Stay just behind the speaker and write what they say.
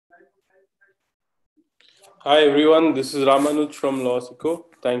Hi everyone, this is Ramanuj from Lawsico.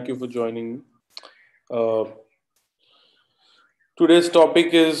 Thank you for joining me. Uh, Today's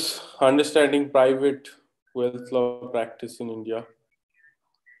topic is understanding private wealth law practice in India,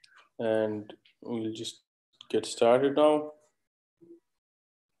 and we'll just get started now.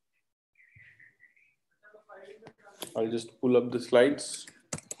 I'll just pull up the slides.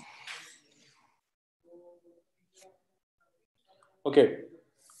 Okay.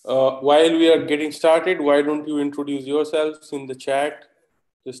 While we are getting started, why don't you introduce yourselves in the chat?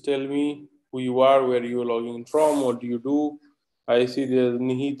 Just tell me who you are, where you are logging in from, what do you do. I see there's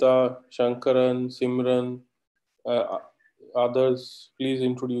Nihita, Shankaran, Simran, uh, others. Please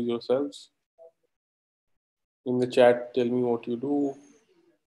introduce yourselves in the chat. Tell me what you do,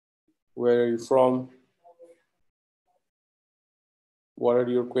 where are you from, what are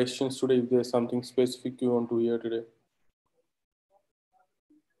your questions today, if there's something specific you want to hear today.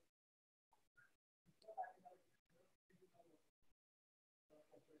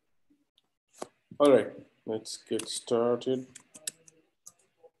 All right, let's get started.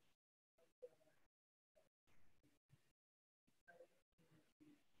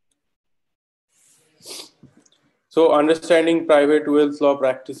 So, understanding private wealth law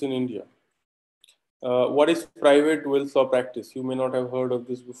practice in India. What is private wealth law practice? You may not have heard of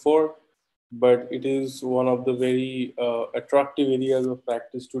this before, but it is one of the very attractive areas of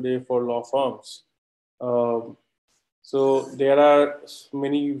practice today for law firms. Um, so there are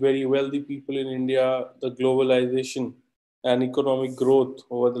many very wealthy people in India. The globalization and economic growth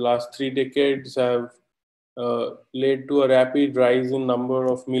over the last 3 decades have led to a rapid rise in number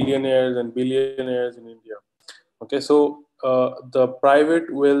of millionaires and billionaires in India. Okay, so the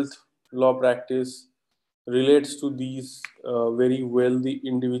private wealth law practice relates to these very wealthy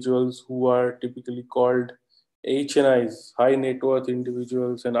individuals who are typically called HNIs, high net worth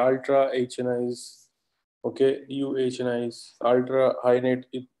individuals, and ultra HNIs. Okay, UHNIs, ultra high net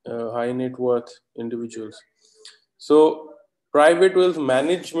worth individuals. So private wealth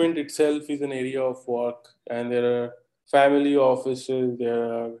management itself is an area of work, and there are family offices.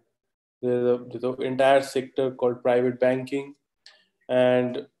 There's an entire sector called private banking,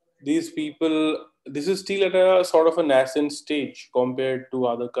 and these people. This is still at a sort of a nascent stage compared to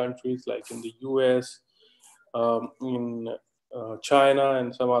other countries like in the US, in China,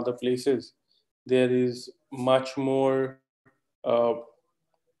 and some other places. There is much more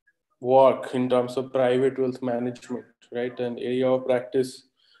work in terms of private wealth management, right? An area of practice,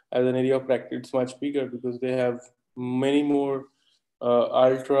 as an area of practice, it's much bigger because they have many more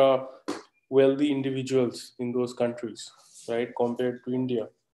ultra wealthy individuals in those countries, right, compared to India.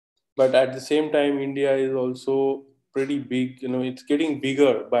 But at the same time, India is also pretty big. It's getting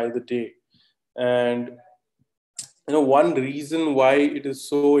bigger by the day, and one reason why it is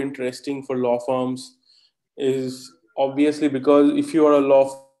so interesting for law firms is obviously because if you are a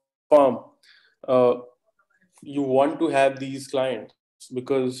law firm, uh, you want to have these clients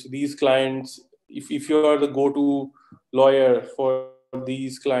because these clients, if you are the go-to lawyer for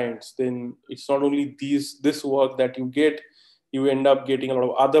these clients, then it's not only this work that you get, you end up getting a lot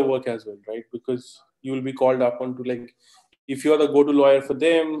of other work as well, right? Because you will be called upon to, like, if you are the go-to lawyer for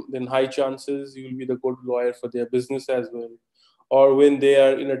them, then high chances you will be the go-to lawyer for their business as well. Or when they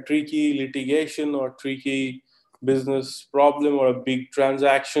are in a tricky litigation or tricky business problem or a big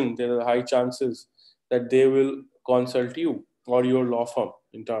transaction, there are high chances that they will consult you or your law firm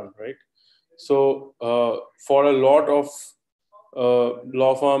in turn, right? So, for a lot of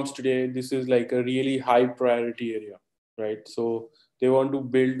law firms today, this is like a really high priority area, right? So, they want to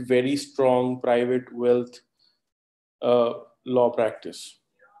build very strong private wealth law practice.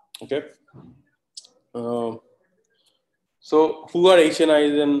 Okay. Uh, so, who are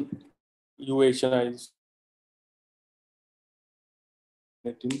HNIs and UHNIs?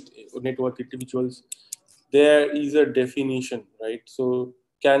 Network individuals. There is a definition, right? So,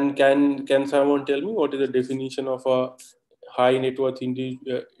 can someone tell me what is the definition of a high net worth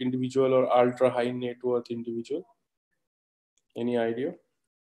individual or ultra high net worth individual? Any idea?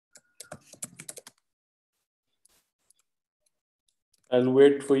 I'll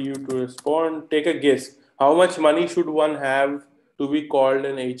wait for you to respond. Take a guess. How much money should one have to be called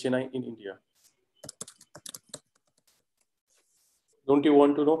an HNI in India? Don't you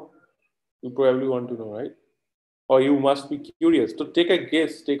want to know? You probably want to know, right? Or you must be curious. So take a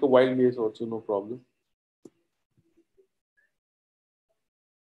guess, take a wild guess also, no problem.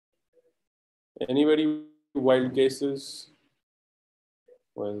 Anybody wild guesses?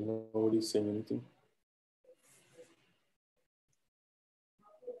 Well, nobody's saying anything.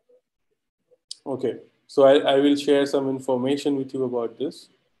 Okay, so I will share some information with you about this.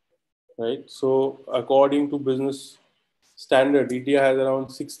 right? So according to business standard, India has around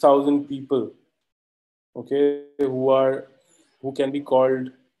 6,000 people, okay, who can be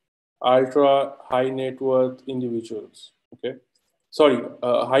called ultra high net worth individuals, okay. Sorry,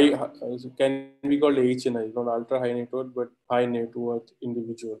 can be called HNI, not ultra high net worth, but high net worth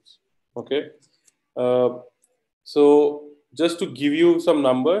individuals, okay. Uh, so just to give you some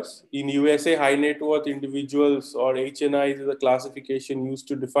numbers, in USA, high net worth individuals or HNIs is a classification used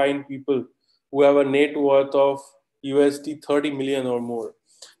to define people who have a net worth of USD 30 million or more.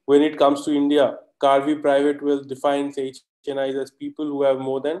 When it comes to India, Karvi Private Wealth defines HNIs as people who have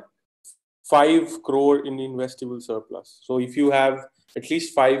more than 5 crore in investable surplus. So if you have at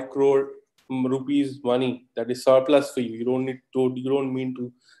least 5 crore rupees money that is surplus for you, you don't mean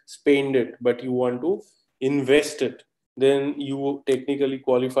to spend it, but you want to invest it, then you technically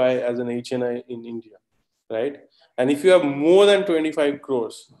qualify as an HNI in India, right? And if you have more than 25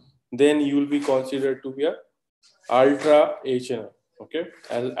 crores, then you will be considered to be a ultra HNI, okay,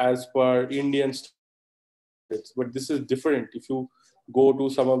 as per Indian standards. But this is different if you go to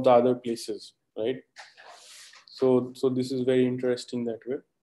some of the other places, right? So this is very interesting that way.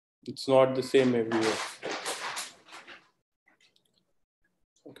 It's not the same everywhere.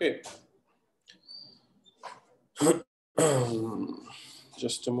 Okay.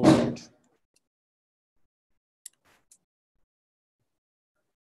 Just a moment.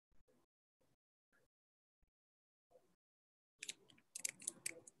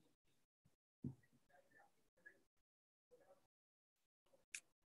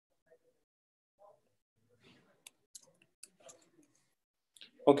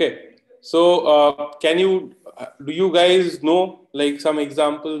 Okay. So do you guys know like some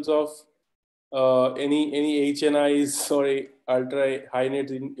examples of any HNIs or ultra high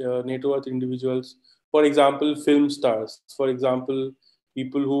net worth individuals? For example, film stars. For example,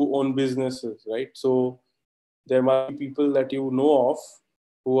 people who own businesses, right? So there might be people that you know of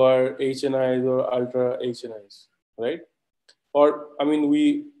who are HNIs or ultra HNIs, right? Or I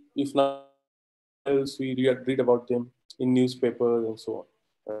mean, if not else, we read about them in newspapers and so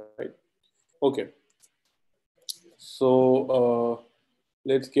on, right? Okay. So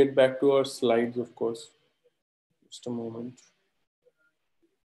let's get back to our slides, of course. Just a moment.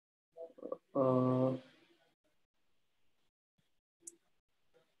 Uh,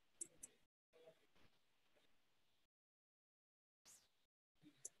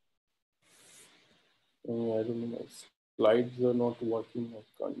 I don't know. My slides are not working. I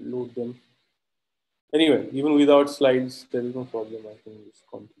can't load them. Anyway, even without slides, there is no problem. I can just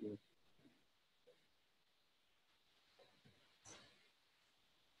continue.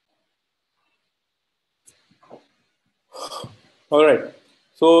 All right.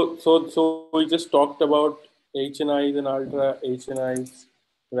 So we just talked about HNIs and ultra HNIs,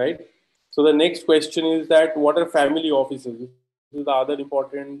 right? So the next question is that what are family offices? This is the other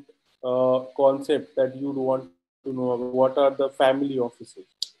important concept that you want to know about. What are the family offices,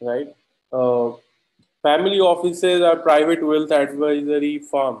 right? Uh, Family offices are private wealth advisory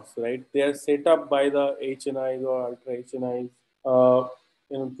firms, right? They are set up by the HNIs or ultra HNIs,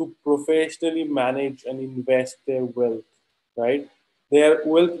 to professionally manage and invest their wealth, right? They are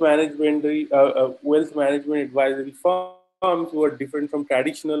wealth management advisory firms who are different from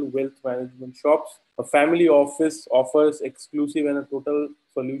traditional wealth management shops. A family office offers exclusive and a total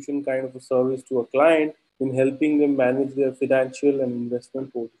solution kind of a service to a client in helping them manage their financial and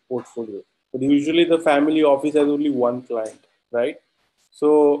investment portfolio. But usually the family office has only one client, right?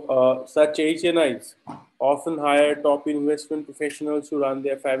 So such HNIs often hire top investment professionals to run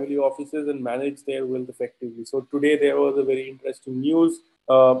their family offices and manage their wealth effectively. So today there was a very interesting news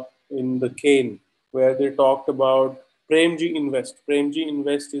in the Kane where they talked about Premji Invest. Premji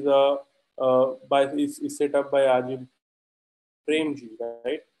Invest is set up by Ajim Premji,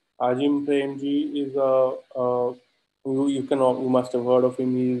 right? Ajim Premji is you must have heard of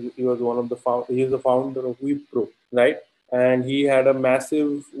him. He was one of he is the founder of Wipro, right? And he had a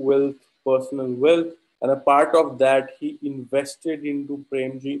massive personal wealth, and a part of that he invested into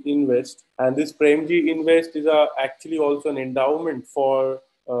Premji Invest. And this Premji Invest is actually also an endowment for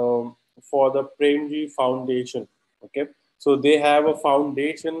the Premji Foundation. Okay, so they have a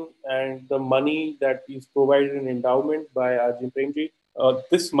foundation, and the money that is provided in endowment by Ajim Premji,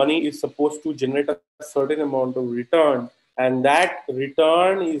 this money is supposed to generate a certain amount of return, and that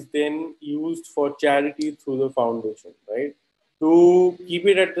return is then used for charity through the foundation, right? To keep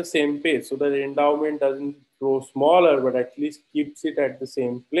it at the same pace so that the endowment doesn't grow smaller but at least keeps it at the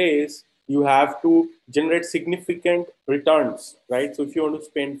same place, you have to generate significant returns, right? So if you want to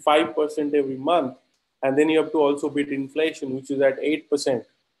spend 5% every month, and then you have to also beat inflation, which is at 8%,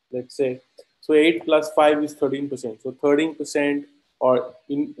 let's say. So 8 plus 5 is 13%. So 13%, or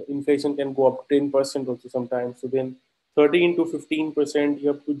inflation can go up 10% also sometimes. So then 13 to 15% you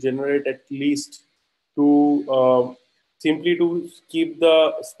have to generate at least to simply to keep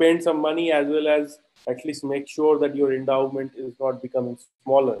the spend some money, as well as at least make sure that your endowment is not becoming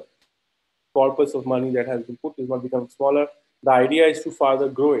smaller. Corpus of money that has been put is not becoming smaller. The idea is to further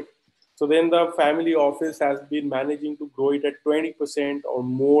grow it. So then the family office has been managing to grow it at 20% or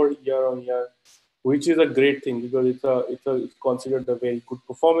more year on year, which is a great thing, because it's considered a very good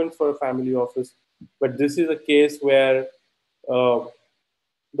performance for a family office. But this is a case where uh,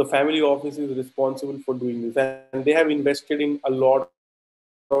 the family office is responsible for doing this, and they have invested in a lot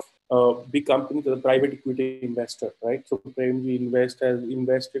of big companies as a private equity investor, right? So Premji Invest has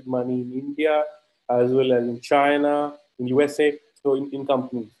invested money in India as well as in China, in USA, so in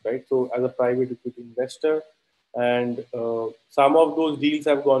companies, right? So as a private equity investor, and some of those deals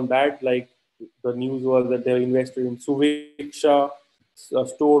have gone bad. Like the news was that they invested in Suviksha, a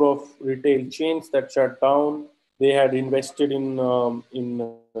store of retail chains that shut down. They had invested in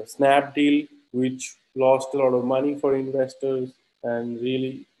Snapdeal, which lost a lot of money for investors and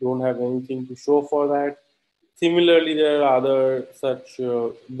really don't have anything to show for that. Similarly, there are other such.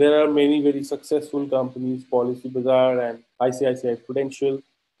 There are many very successful companies, Policy Bazaar and ICICI Prudential,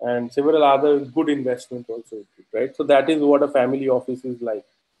 and several other good investments also, right? So that is what a family office is like.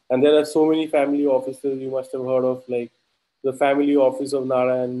 And there are so many family offices you must have heard of, like the family office of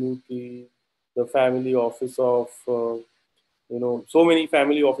Narayan Murthy, the family office of so many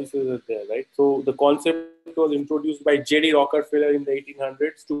family offices are there, right? So the concept was introduced by J.D. Rockefeller in the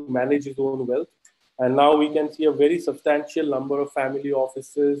 1800s to manage his own wealth. And now we can see a very substantial number of family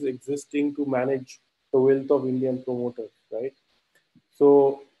offices existing to manage the wealth of Indian promoters, right?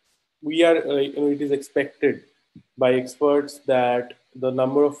 So we are, it is expected by experts that the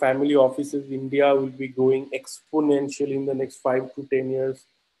number of family offices in India will be growing exponentially in the next 5 to 10 years.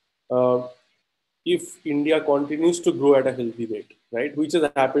 Uh, if India continues to grow at a healthy rate, right, which has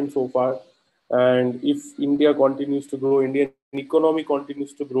happened so far, and if India continues to grow, Indian economy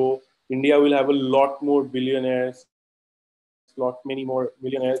continues to grow, India will have a lot more billionaires, lot many more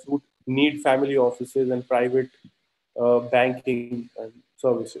millionaires who would need family offices and private banking and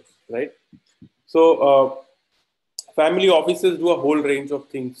services, right? So family offices do a whole range of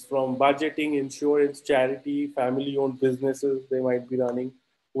things, from budgeting, insurance, charity, family owned businesses they might be running,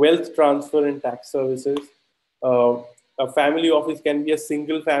 wealth transfer, and tax services. A family office can be a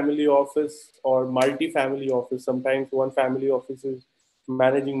single family office or multi family office. Sometimes one family office is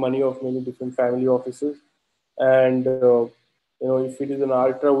managing money of many different family offices. And if it is an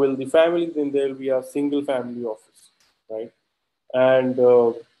ultra wealthy family, then there will be a single family office, right? And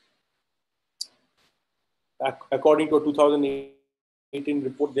according to a 2018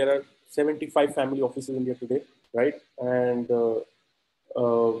 report, there are 75 family offices in India today, right? And uh,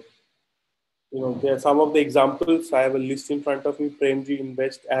 there are some of the examples. I have a list in front of me: Premji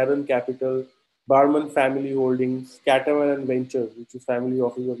Invest, Aaron Capital, Barman Family Holdings, Catamaran Ventures, which is family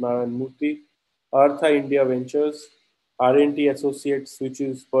office of Narayan Murthy, Artha India Ventures, R&T Associates, which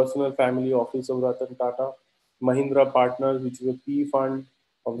is personal family office of Ratan Tata, Mahindra Partners, which is a P fund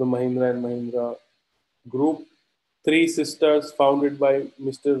of the Mahindra and Mahindra Group, Three Sisters, founded by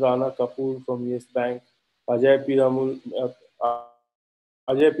Mr. Rana Kapoor from Yes Bank, Ajay Piramal,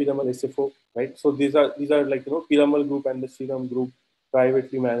 Ajay Piramal SFO, right? So these are like Piramal Group and the Sriram Group,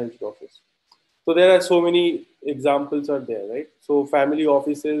 privately managed office. So there are so many examples are there, right? So family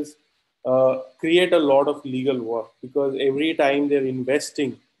offices create a lot of legal work, because every time they're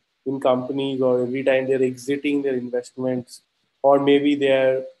investing in companies, or every time they're exiting their investments, or maybe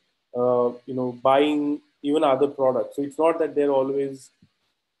they're buying even other products. So it's not that they're always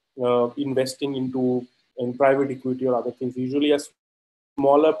investing in private equity or other things. Usually, a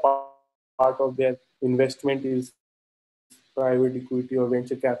smaller part of their investment is private equity or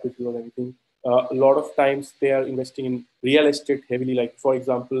venture capital or anything. A lot of times they are investing in real estate heavily. Like, for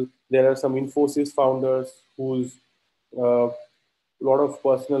example, there are some Infosys founders whose uh, lot of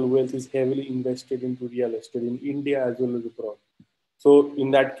personal wealth is heavily invested into real estate in India as well as abroad. So in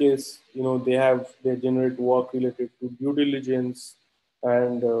that case, they generate work related to due diligence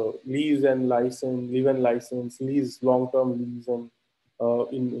and lease and license, live and license, lease, long-term lease, and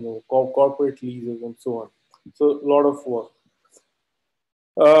in corporate leases and so on. So a lot of work.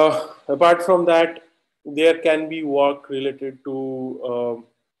 Apart from that, there can be work related to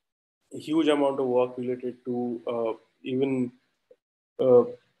a huge amount of work related to even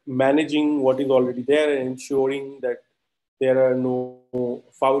managing what is already there and ensuring that there are no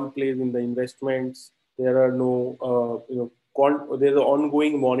foul plays in the investments. There are no there's an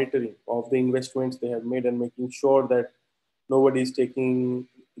ongoing monitoring of the investments they have made and making sure that nobody is taking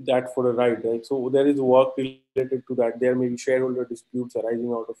that for a ride, right? So there is work related to that. There may be shareholder disputes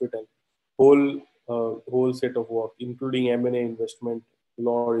arising out of it, and whole set of work, including M&A, investment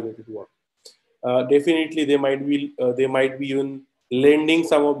law related work. Definitely, they might be even lending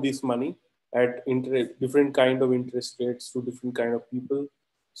some of this money at different kind of interest rates to different kind of people.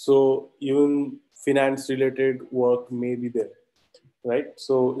 So even finance related work may be there, right?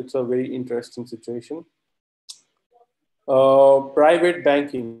 So it's a very interesting situation. Private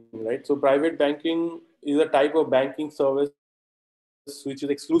banking, right? So private banking is a type of banking service which is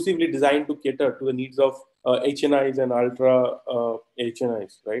exclusively designed to cater to the needs of HNIs and ultra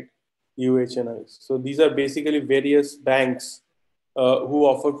HNIs, right? UHNIs. So these are basically various banks who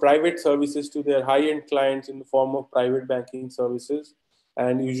offer private services to their high-end clients in the form of private banking services.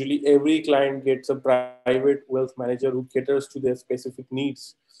 And usually every client gets a private wealth manager who caters to their specific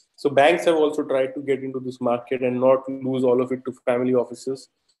needs. So banks have also tried to get into this market and not lose all of it to family offices,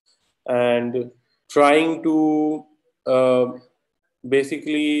 and trying to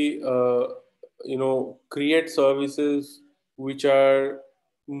basically create services which are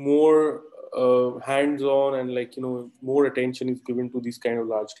more hands-on, and more attention is given to these kind of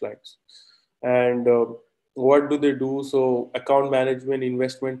large clients. And what do they do? So account management,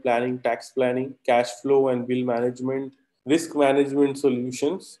 investment planning, tax planning, cash flow and bill management, risk management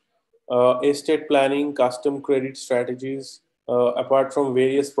solutions, estate planning, custom credit strategies. Apart from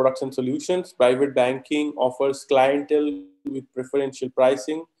various products and solutions, private banking offers clientele with preferential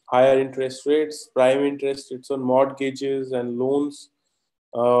pricing, higher interest rates, prime interest rates on mortgages and loans,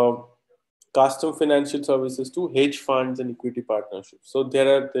 uh, custom financial services to hedge funds and equity partnerships. So there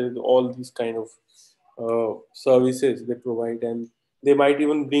are all these kind of services they provide, and they might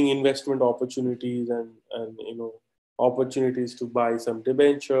even bring investment opportunities, and opportunities to buy some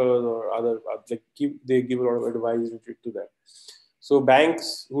debentures or other, they give a lot of advice related to that. So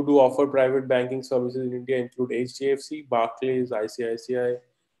banks who do offer private banking services in India include HDFC, Barclays, ICICI,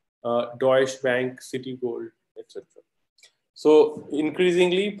 Deutsche Bank, Citigold, etc. So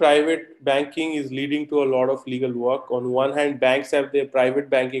increasingly, private banking is leading to a lot of legal work. On one hand, banks have their private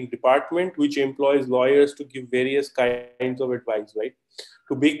banking department, which employs lawyers to give various kinds of advice, right,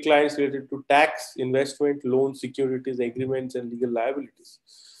 to big clients related to tax, investment, loans, securities, agreements, and legal liabilities.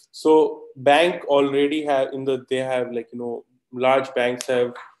 So bank already have they have large banks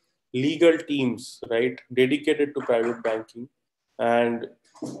have legal teams, right, dedicated to private banking, and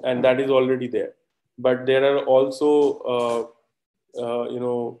that is already there. But there are also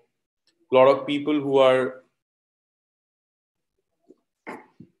a lot of people who are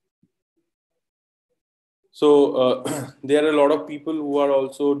there are a lot of people who are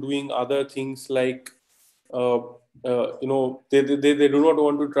also doing other things, like they do not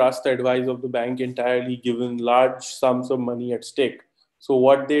want to trust the advice of the bank entirely, given large sums of money at stake. So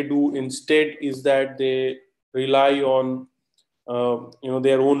what they do instead is that they rely on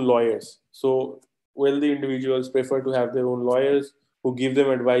their own lawyers. So wealthy individuals prefer to have their own lawyers who give them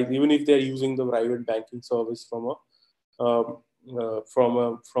advice, even if they're using the private banking service from a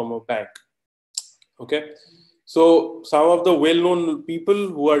bank. Okay, so some of the well-known people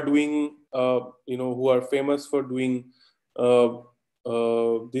who are doing, who are famous for doing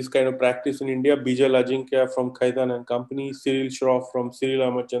this kind of practice in India: Bijal Ajinkya from Khaitan and Company, Cyril Shroff from Cyril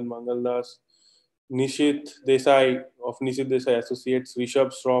Amarchand Mangaldas, Nishit Desai of Nishit Desai Associates,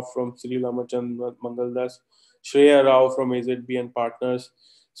 Rishabh Shroff from Cyril Amarchand Mangaldas, Shreya Rao from AZB and Partners.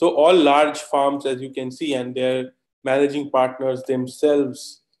 So all large firms, as you can see, and their managing partners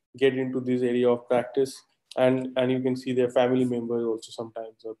themselves get into this area of practice, and you can see their family members also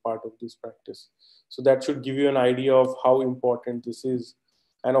sometimes are part of this practice. So that should give you an idea of how important this is.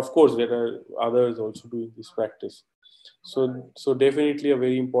 And of course, there are others also doing this practice. So definitely a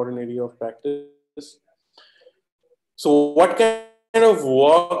very important area of practice. So what kind of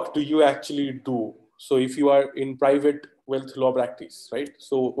work do you actually do? So if you are in private wealth law practice, right?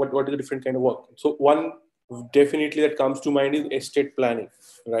 So what is the different kind of work? So one definitely that comes to mind is estate planning,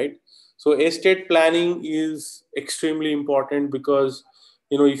 right? So estate planning is extremely important because,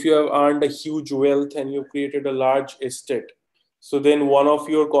 if you have earned a huge wealth and you've created a large estate, so then one of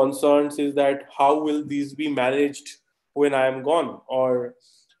your concerns is that how will these be managed when I am gone, or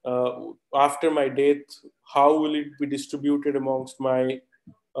after my death, how will it be distributed amongst my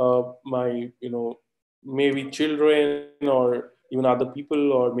maybe children, or even other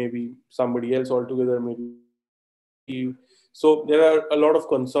people, or maybe somebody else altogether, maybe. So there are a lot of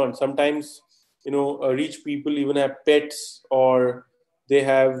concerns. Sometimes rich people even have pets, or they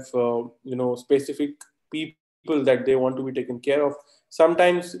have specific people people that they want to be taken care of.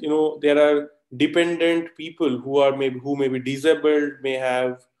 Sometimes, there are dependent people who may be disabled,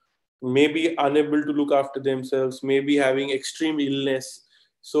 may be unable to look after themselves, may be having extreme illness.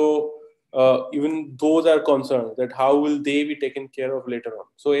 So even those are concerned that how will they be taken care of later on.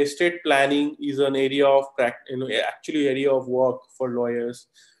 So estate planning is an area of actually area of work for lawyers,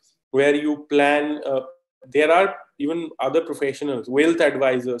 where you plan. There are even other professionals, wealth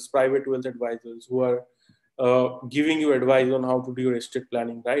advisors, private wealth advisors, who are giving you advice on how to do your estate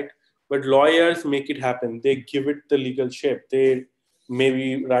planning, right? But lawyers make it happen. They give it the legal shape. They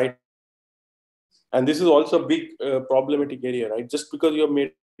maybe write a will, and this is also a big problematic area, right? Just because you have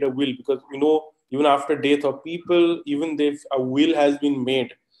made a will, because even after death of people, even if a will has been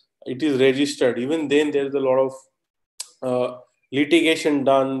made, it is registered, even then there's a lot of uh, litigation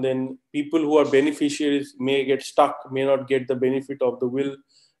done. Then people who are beneficiaries may get stuck, may not get the benefit of the will,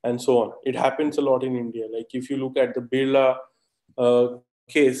 and so on. It happens a lot in India. Like if you look at the Birla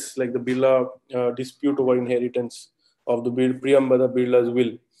case, like the Birla dispute over inheritance of the Priyambada Birla's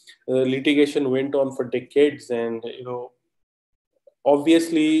will, litigation went on for decades. And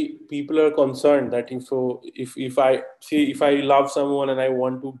obviously people are concerned that if I love someone and I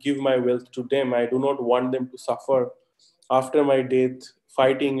want to give my wealth to them, I do not want them to suffer after my death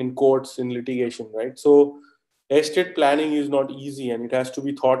fighting in courts in litigation, right? So estate planning is not easy, and it has to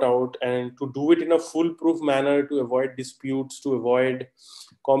be thought out, and to do it in a foolproof manner to avoid disputes, to avoid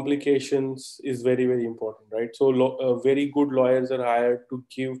complications, is very, very important, right? So very good lawyers are hired to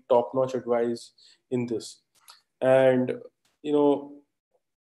give top notch advice in this. And you know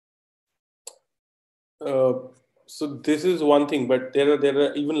uh, so this is one thing, but there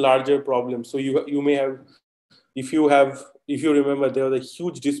are even larger problems. So you may have, if you remember, there was a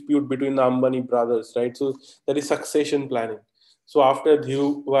huge dispute between the Ambani brothers, right? So that is succession planning. So after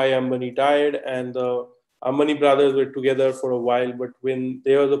Dhirubhai Ambani died, and the Ambani brothers were together for a while, but when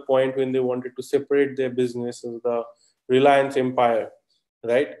there was a point when they wanted to separate their business as the Reliance Empire,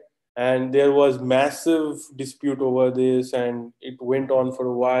 right? And there was massive dispute over this, and it went on for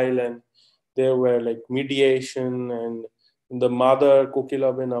a while, and there were like mediation, and the mother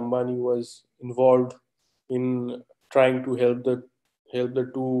Kokilaben Ambani was involved in trying to help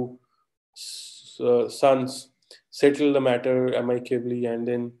the two sons settle the matter amicably. And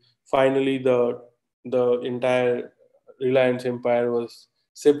then finally the entire Reliance Empire was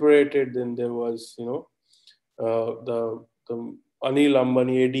separated. Then there was the Anil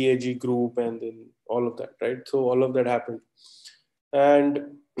Ambani ADAG group, and then all of that, right? So all of that happened.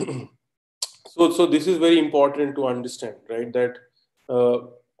 And so this is very important to understand, right? That uh,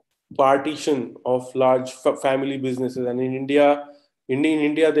 partition of large family businesses. And in India,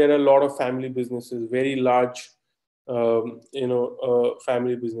 there are a lot of family businesses, very large,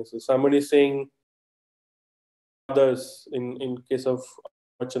 family businesses. Somebody is saying brothers in case of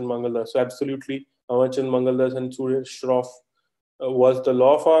Amachan Mangaldas. So absolutely, Amachan Mangaldas and Surya Shroff was the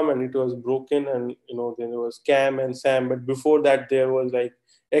law firm, and it was broken, and then there was Cam and Sam. But before that, there was like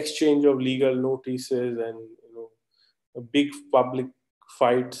exchange of legal notices, and a big public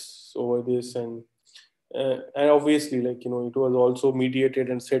fights over this. And obviously, like it was also mediated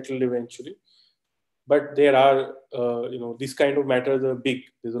and settled eventually. But there are these kind of matters are big.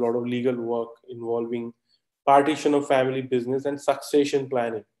 There's a lot of legal work involving partition of family business and succession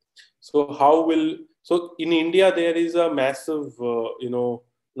planning. So in India there is a massive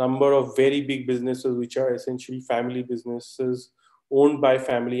number of very big businesses which are essentially family businesses owned by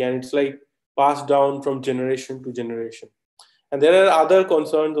family, and it's like passed down from generation to generation. And there are other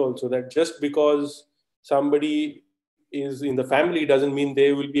concerns also, that just because somebody is in the family doesn't mean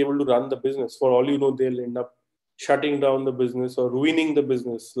they will be able to run the business. For all you know, they'll end up shutting down the business or ruining the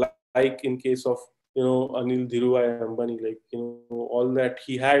business, like in case of Anil Dhirubhai Ambani. Like all that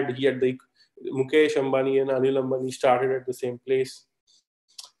he had the Mukesh Ambani and Anil Ambani started at the same place,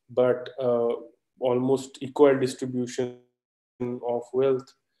 but almost equal distribution of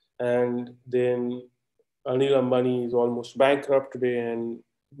wealth. And then Anil Ambani is almost bankrupt today, and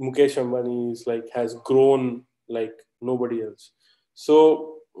Mukesh Ambani is like has grown like nobody else.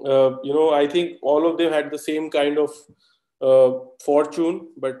 So I think all of them had the same kind of fortune,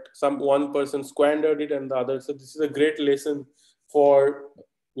 but one person squandered it and the other. So this is a great lesson for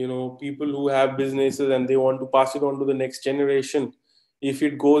people who have businesses and they want to pass it on to the next generation. If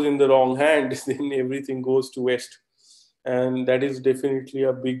it goes in the wrong hands, then everything goes to waste, and that is definitely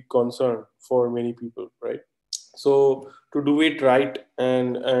a big concern for many people, right? So to do it right,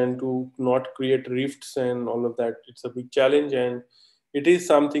 and to not create rifts and all of that, it's a big challenge, and it is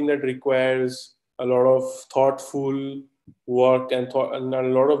something that requires a lot of thoughtful work and a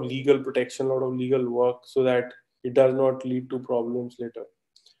lot of legal protection, a lot of legal work, so that it does not lead to problems later.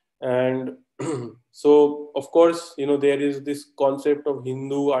 And so, of course, there is this concept of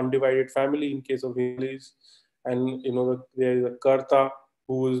Hindu undivided family in case of Hindus, and there is a Karta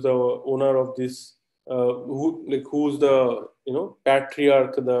who is the owner of this, who's the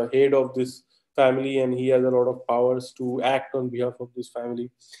patriarch, the head of this family, and he has a lot of powers to act on behalf of this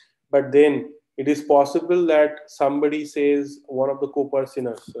family. But then it is possible that somebody says one of the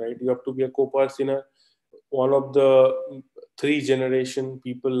co-parsiners, right? You have to be a co-parsiner, one of the three generation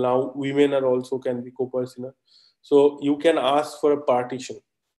people. Now women are also can be co-parsinner, so you can ask for a partition,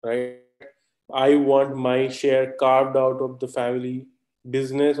 right? I want my share carved out of the family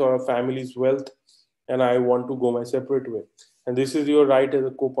business or a family's wealth, and I want to go my separate way. And this is your right as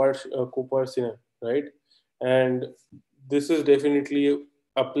a co-parsinner, right? And this is definitely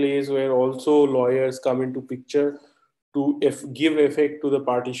a place where also lawyers come into picture to give effect to the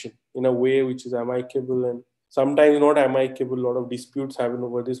partition in a way which is amicable, and sometimes not amicable. A lot of disputes happen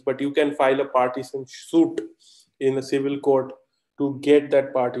over this, but you can file a partition suit in a civil court to get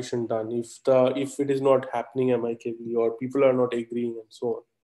that partition done if it is not happening amicably or people are not agreeing and so on,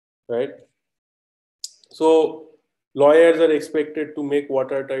 right? So lawyers are expected to make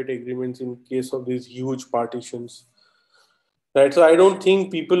watertight agreements in case of these huge partitions, right? So I don't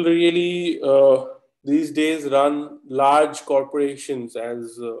think people really these days run large corporations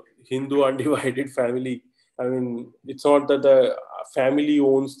as Hindu undivided family. I mean, it's not that the family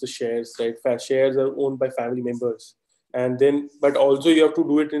owns the shares, right? Shares are owned by family members, and then but also you have to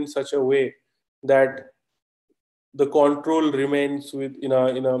do it in such a way that the control remains with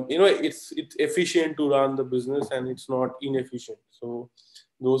it's efficient to run the business and it's not inefficient. So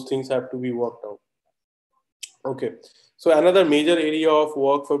those things have to be worked out. Okay. So another major area of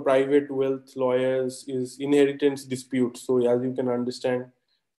work for private wealth lawyers is inheritance disputes. So as you can understand,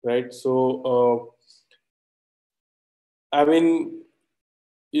 right? So I mean,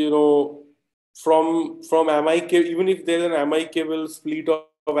 you know, from amicable, even if there's an amicable split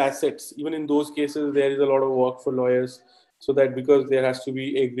of assets, even in those cases, there is a lot of work for lawyers. So that because there has to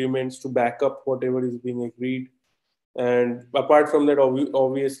be agreements to back up whatever is being agreed. And apart from that,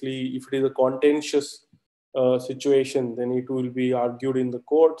 obviously, if it is a contentious situation, then it will be argued in the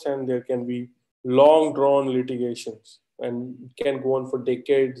courts, and there can be long drawn litigations, and it can go on for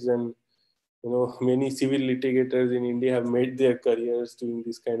decades. And many civil litigators in India have made their careers doing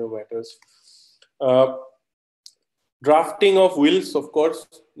these kind of matters. Uh, Drafting of wills, of course.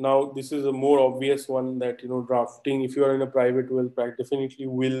 Now this is a more obvious one, that drafting, if you are in a private will, definitely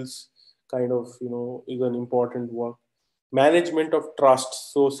wills kind of is an important work. Management of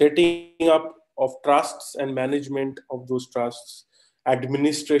trusts, so setting up of trusts and management of those trusts,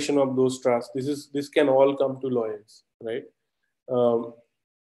 administration of those trusts, this can all come to lawyers, right? um,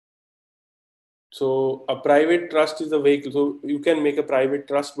 so a private trust is a vehicle. So you can make a private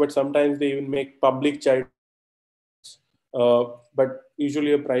trust, but sometimes they even make public but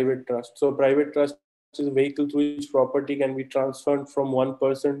usually a private trust. So a private trust is a vehicle through which property can be transferred from one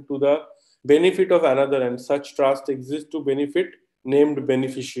person to the benefit of another, and such trust exists to benefit named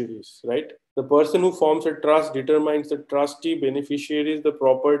beneficiaries, right? The person who forms a trust determines the trustee, beneficiaries, the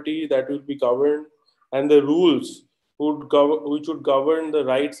property that will be governed, and the rules which would govern the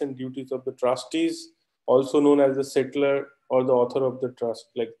rights and duties of the trustees, also known as the settlor or the author of the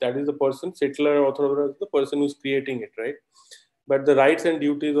trust. Like that is the person, settlor or author is the person who's creating it, right? But the rights and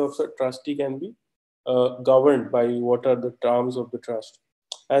duties of a trustee can be governed by what are the terms of the trust.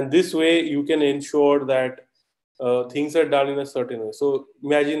 And this way you can ensure that things are done in a certain way. So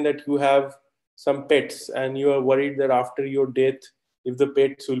imagine that you have some pets and you are worried that after your death, if the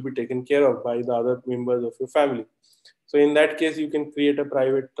pets will be taken care of by the other members of your family. So in that case, you can create a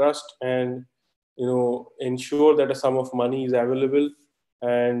private trust and ensure that a sum of money is available,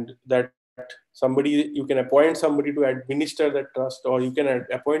 and that somebody, you can appoint somebody to administer that trust, or you can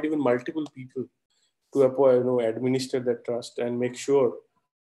appoint even multiple people to appoint, administer that trust and make sure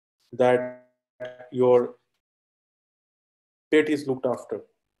that your pet is looked after.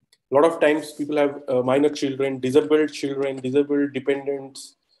 A lot of times people have minor children, disabled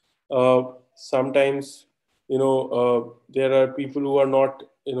dependents. Sometimes there are people who are not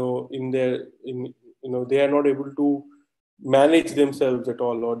in their in they are not able to manage themselves at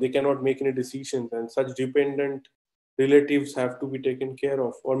all, or they cannot make any decisions, and such dependent relatives have to be taken care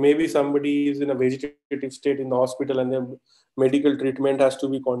of. Or maybe somebody is in a vegetative state in the hospital and their medical treatment has to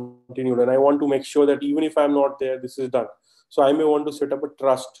be continued, and I want to make sure that even if I'm not there, this is done. So I may want to set up a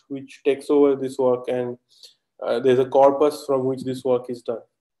trust which takes over this work, and there's a corpus from which this work is done.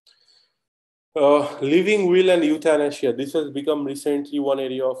 Living will and euthanasia. This has become recently one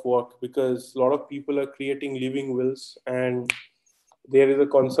area of work because a lot of people are creating living wills, and there is a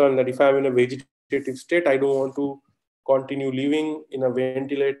concern that if I'm in a vegetative state, I don't want to continue living in a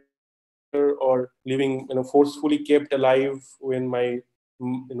ventilator or living, forcefully kept alive when my,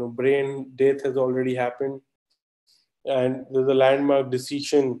 brain death has already happened. And there's a landmark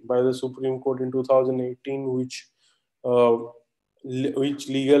decision by the Supreme Court in 2018, uh, which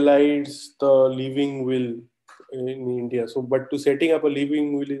legalized the living will in India. So, but to setting up a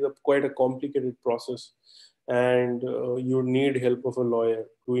living will is quite a complicated process, and you need help of a lawyer.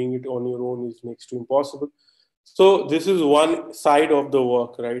 Doing it on your own is next to impossible. So this is one side of the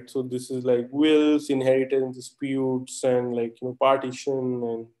work, right? So this is like wills, inheritance disputes, and like partition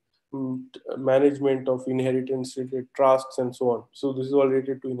and management of inheritance related trusts and so on. So this is all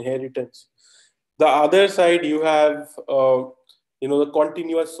related to inheritance. The other side, you have the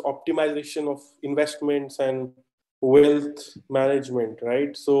continuous optimization of investments and wealth management,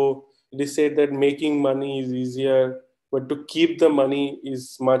 right? So they said that making money is easier, but to keep the money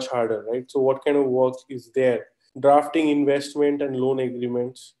is much harder, right? So what kind of work is there? Drafting investment and loan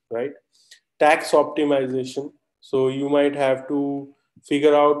agreements, right? Tax optimization. So you might have to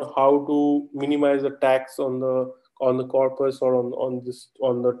figure out how to minimize the tax on the corpus, or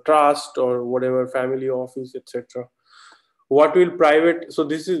on the trust or whatever family office, etc. What will private, so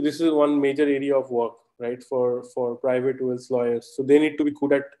this is one major area of work, right, for private wealth lawyers. So they need to be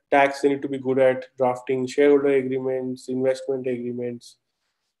good at tax, they need to be good at drafting shareholder agreements, investment agreements,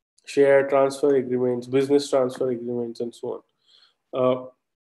 share transfer agreements, business transfer agreements, and so on.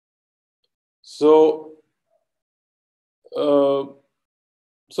 So uh,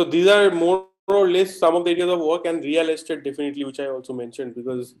 so these are more or less some of the areas of work. And real estate, definitely, which I also mentioned,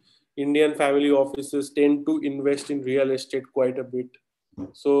 because Indian family offices tend to invest in real estate quite a bit.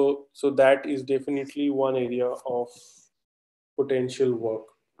 So that is definitely one area of potential work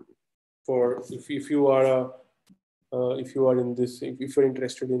for, if you are a if you are in this, if you're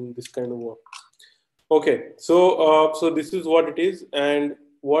interested in this kind of work. Okay, so this is what it is. And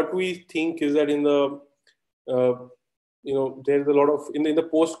what we think is that in the uh, there's a lot of, in the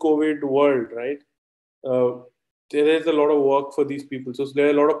post-COVID world, right? Uh, there is a lot of work for these people. So there are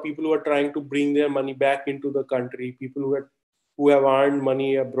a lot of people who are trying to bring their money back into the country. People who have earned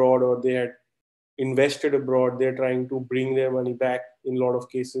money abroad, or they had invested abroad. They're trying to bring their money back in a lot of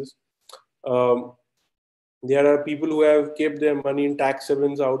cases. Um, there are people who have kept their money in tax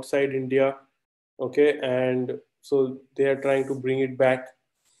havens outside India. Okay, and so they are trying to bring it back,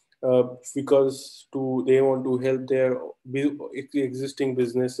 because they want to help their existing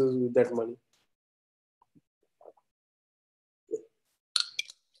businesses with that money.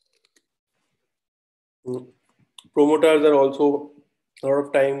 Mm. Promoters are also a lot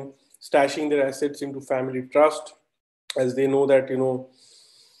of time stashing their assets into family trust, as they know that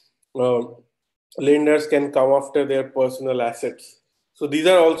uh, lenders can come after their personal assets. So these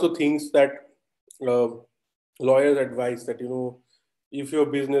are also things that uh, lawyers advise, that if your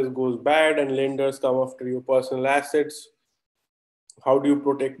business goes bad and lenders come after your personal assets, how do you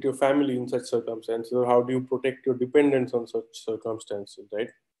protect your family in such circumstances, or how do you protect your dependents on such circumstances, right?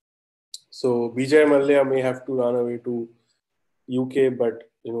 So Vijay Mallya may have to run away to UK, but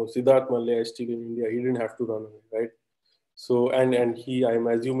Siddharth Mallya is still in India. He didn't have to run away, right? So and he, I'm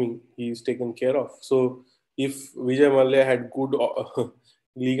assuming he is taken care of. So if Vijay Mallya had good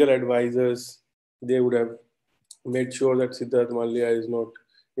legal advisors, they would have made sure that Siddharth Mallya is not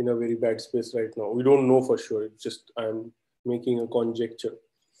in a very bad space right now. We don't know for sure. It's just I'm making a conjecture.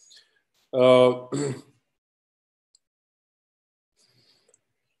 Uh,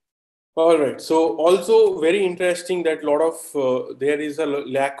 All right. So also very interesting that there is a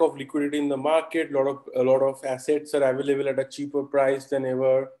lack of liquidity in the market. A lot of assets are available at a cheaper price than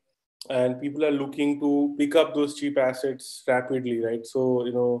ever, and people are looking to pick up those cheap assets rapidly, right?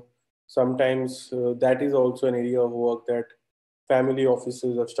 So sometimes that is also an area of work that family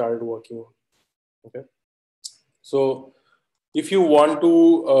offices have started working on. Okay. So if you want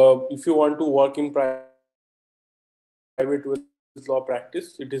to work in private with law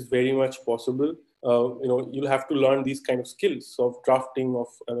practice, it is very much possible. You'll have to learn these kind of skills of drafting, of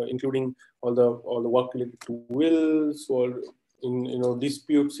including all the work related to wills, or in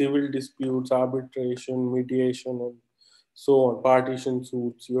disputes, civil disputes, arbitration, mediation, and so on, partition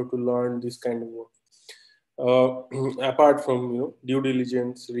suits. You have to learn this kind of work. Apart from due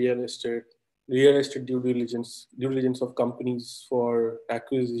diligence, real estate due diligence of companies for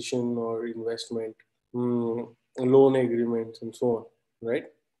acquisition or investment, loan agreements, and so on, right?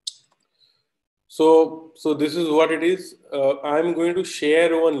 So this is what it is. I'm going to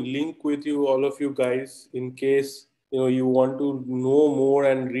share one link with you, all of you guys, in case you want to know more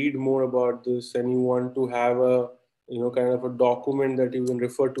and read more about this, and you want to have a kind of a document that you can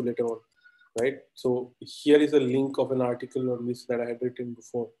refer to later on, right? So here is a link of an article on this that I had written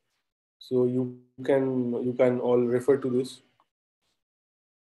before. So you can all refer to this.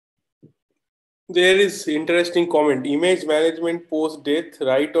 There is interesting comment. Image management post death,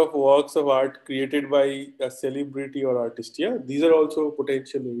 right of works of art created by a celebrity or artist. Yeah, these are also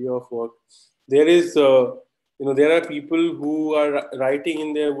potential area of work. There is, there are people who are writing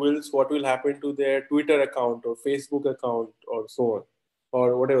in their wills what will happen to their Twitter account or Facebook account or so on,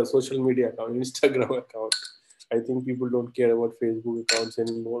 or whatever social media account, Instagram account. I think people don't care about Facebook accounts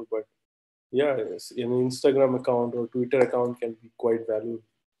anymore, but yeah, yes, an Instagram account or Twitter account can be quite valuable,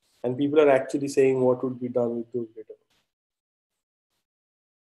 and people are actually saying what would be done with those data.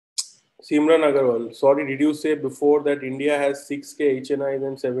 Simran Agarwal, sorry, did you say before that India has 6K HNIs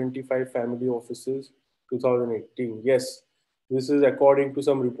and 75 family offices 2018? Yes, this is according to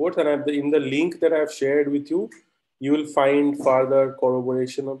some reports, and in the link that I've shared with you, you will find further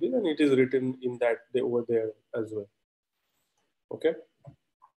corroboration of this, and it is written in that over there as well. Okay,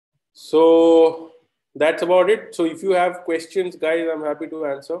 so that's about it. So if you have questions, guys, I'm happy to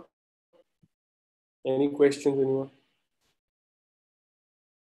answer. Any questions, anyone?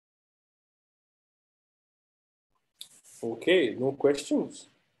 Okay, no questions.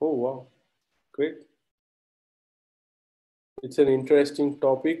 Oh, wow. Great. It's an interesting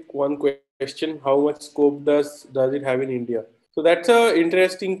topic. One question, how much scope does it have in India? So that's an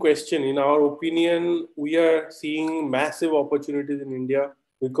interesting question. In our opinion, we are seeing massive opportunities in India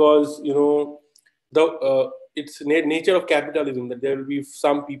because, it's nature of capitalism that there will be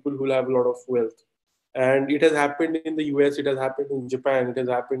some people who will have a lot of wealth. And it has happened in the US, it has happened in Japan, it has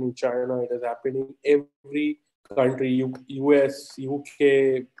happened in China, it has happened in every country, US,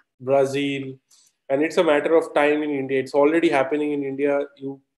 UK, Brazil, and it's a matter of time in India. It's already happening in India.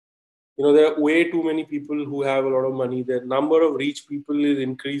 There are way too many people who have a lot of money. The number of rich people is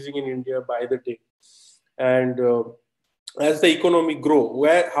increasing in India by the day, and as the economy grow,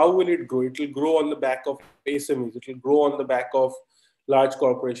 how will it grow? It will grow on the back of SMEs. It will grow on the back of large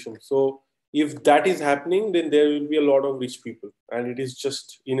corporations. So if that is happening, then there will be a lot of rich people, and it is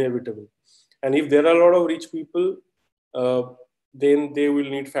just inevitable. And if there are a lot of rich people, uh, then they will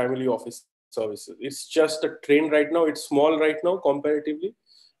need family office services. It's just a trend right now. It's small right now comparatively,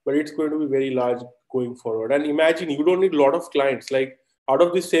 but it's going to be very large going forward. And imagine you don't need a lot of clients. Like out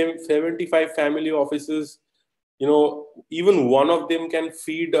of the same 75 family offices, even one of them can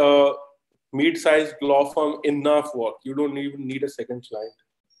feed a mid-sized law firm enough work. You don't even need a second client.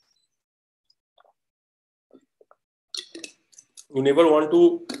 You never want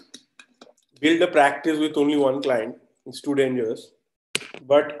to build a practice with only one client. It's too dangerous.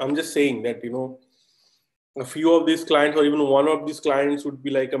 But I'm just saying that, a few of these clients or even one of these clients would be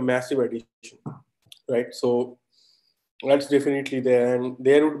like a massive addition, right? So that's definitely there. And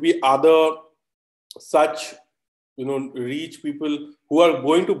there would be other such, rich people who are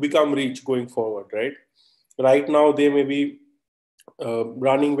going to become rich going forward, right? Right now, they may be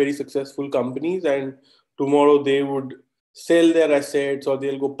running very successful companies, and tomorrow they would sell their assets or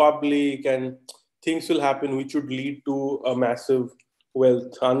they'll go public, and things will happen which would lead to a massive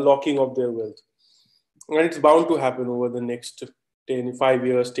wealth unlocking of their wealth, and it's bound to happen over the next 5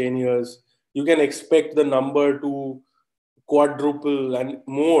 years, 10 years. You can expect the number to quadruple and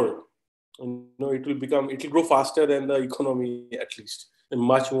more. It will grow faster than the economy, at least, and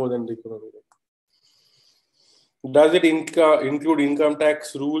much more than the economy. Does it include income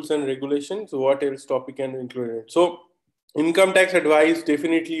tax rules and regulations? What else topic can include it? So, income tax advice,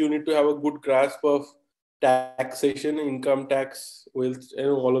 definitely you need to have a good grasp of taxation, income tax, wealth,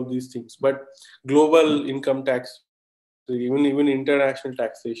 all of these things. But global income tax, even international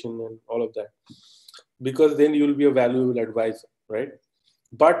taxation and all of that, because then you will be a valuable advisor, right?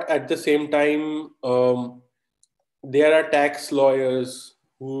 But at the same time, there are tax lawyers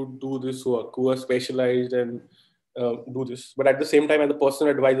who do this work, who are specialized and do this. But at the same time, as a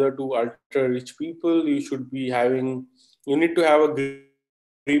personal advisor to ultra rich people, you need to have a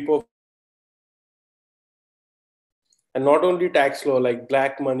grip of, and not only tax law, like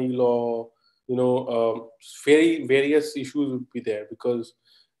black money law, very various issues would be there, because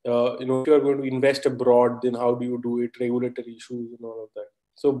if you are going to invest abroad, then how do you do it? Regulatory issues and all of that.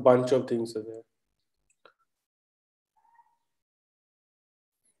 So bunch of things are there.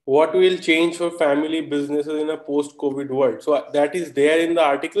 What will change for family businesses in a post-COVID world? So that is there in the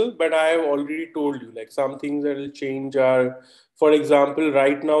article, but I have already told you, like some things that will change are For example,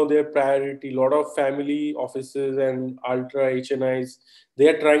 right now their priority, a lot of family offices and ultra HNIs, they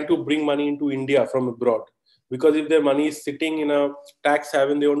are trying to bring money into India from abroad, because if their money is sitting in a tax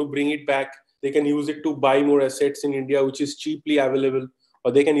haven, they want to bring it back. They can use it to buy more assets in India, which is cheaply available,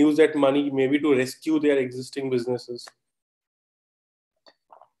 or they can use that money maybe to rescue their existing businesses.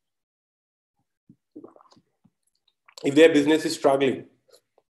 If their business is struggling,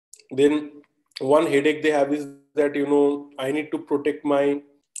 then one headache they have is that, I need to protect my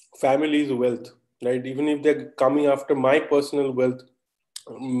family's wealth, right? Even if they're coming after my personal wealth,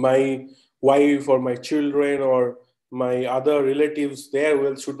 my wife or my children or my other relatives, their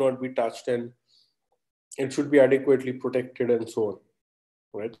wealth should not be touched, and it should be adequately protected and so on,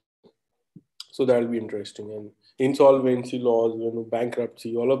 right? So that'll be interesting. And insolvency laws,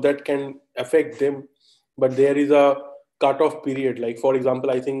 bankruptcy, all of that can affect them, but there is a cutoff period. Like, for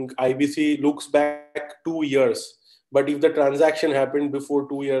example, I think IBC looks back 2 years, but if the transaction happened before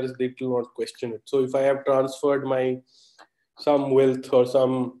 2 years, they will not question it. So if I have transferred my some wealth or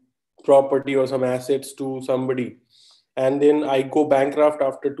some property or some assets to somebody, and then I go bankrupt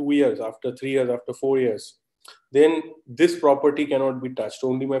after 2 years, after 3 years, after 4 years, then this property cannot be touched.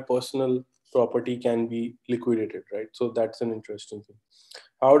 Only my personal property can be liquidated, right? So that's an interesting thing.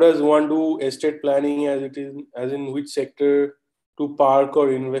 How does one do estate planning, as it is, as in which sector to park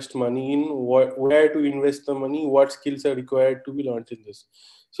or invest money in, where to invest the money, what skills are required to be learned in this?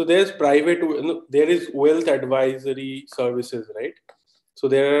 So there's there is wealth advisory services, right? So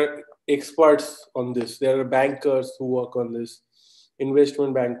there are experts on this. There are bankers who work on this,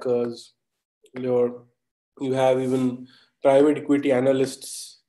 investment bankers, your you have even private equity analysts